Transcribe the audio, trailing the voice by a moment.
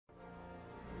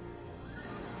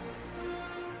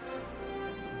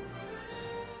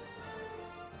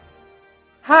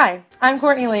Hi, I'm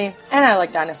Courtney Lee, and I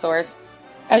like dinosaurs.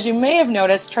 As you may have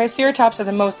noticed, Triceratops are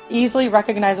the most easily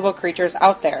recognizable creatures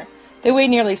out there. They weigh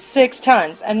nearly 6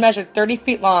 tons and measured 30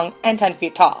 feet long and 10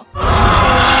 feet tall.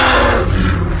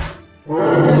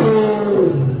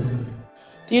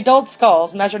 The adult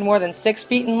skulls measured more than 6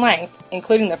 feet in length,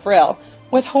 including the frill,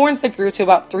 with horns that grew to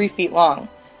about 3 feet long.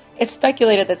 It's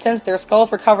speculated that since their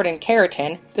skulls were covered in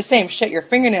keratin, the same shit your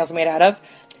fingernails made out of,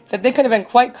 that they could have been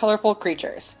quite colorful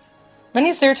creatures.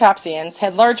 Many ceratopsians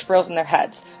had large frills in their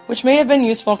heads, which may have been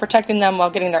useful in protecting them while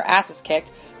getting their asses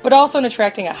kicked, but also in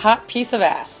attracting a hot piece of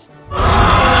ass.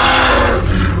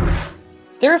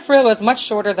 Their frill was much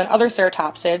shorter than other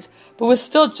ceratopsids, but was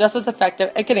still just as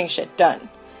effective at getting shit done.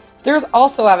 There is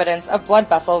also evidence of blood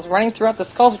vessels running throughout the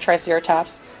skulls of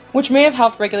Triceratops, which may have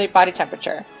helped regulate body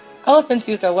temperature. Elephants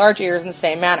use their large ears in the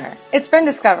same manner. It's been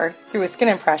discovered, through a skin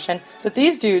impression, that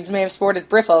these dudes may have sported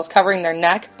bristles covering their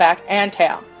neck, back, and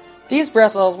tail. These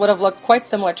bristles would have looked quite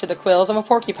similar to the quills of a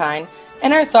porcupine,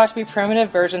 and are thought to be primitive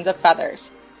versions of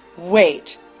feathers.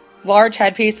 Wait. Large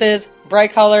headpieces,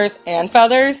 bright colors, and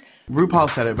feathers? RuPaul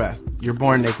said it best. You're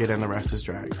born naked and the rest is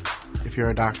drag. If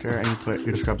you're a doctor and you put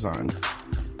your scrubs on,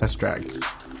 that's drag.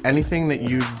 Anything that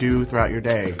you do throughout your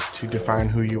day to define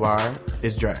who you are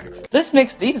is drag. This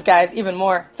makes these guys even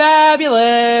more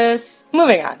fabulous!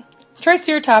 Moving on.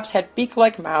 Triceratops had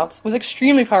beak-like mouths with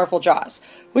extremely powerful jaws,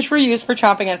 which were used for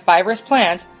chomping on fibrous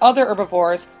plants other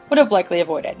herbivores would have likely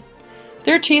avoided.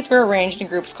 Their teeth were arranged in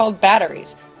groups called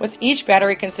batteries, with each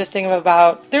battery consisting of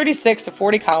about 36 to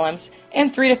 40 columns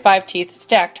and 3 to 5 teeth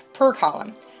stacked per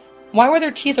column. Why were their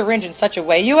teeth arranged in such a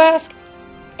way, you ask?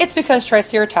 It's because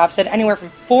Triceratops had anywhere from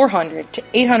 400 to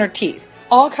 800 teeth,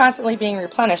 all constantly being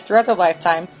replenished throughout their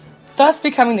lifetime, thus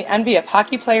becoming the envy of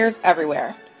hockey players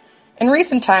everywhere. In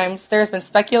recent times, there has been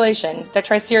speculation that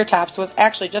Triceratops was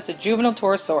actually just a juvenile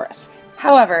Torosaurus.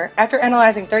 However, after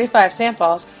analyzing 35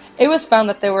 samples, it was found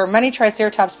that there were many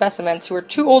Triceratops specimens who were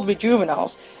too old to be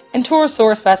juveniles, and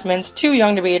Torosaurus specimens too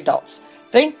young to be adults.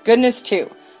 Thank goodness, too.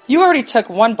 You already took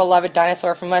one beloved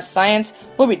dinosaur from us, science.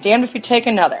 We'll be damned if you take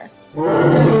another.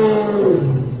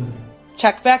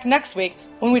 Check back next week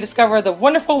when we discover the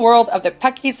wonderful world of the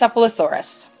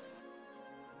Pachycephalosaurus.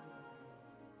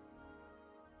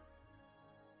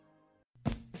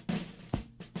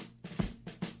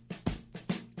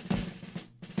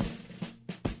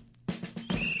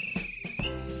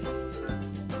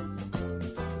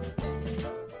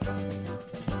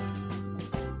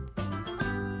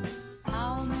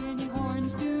 How many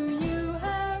horns do you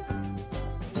have?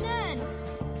 None,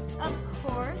 of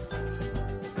course.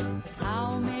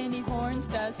 How many horns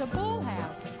does a bull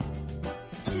have?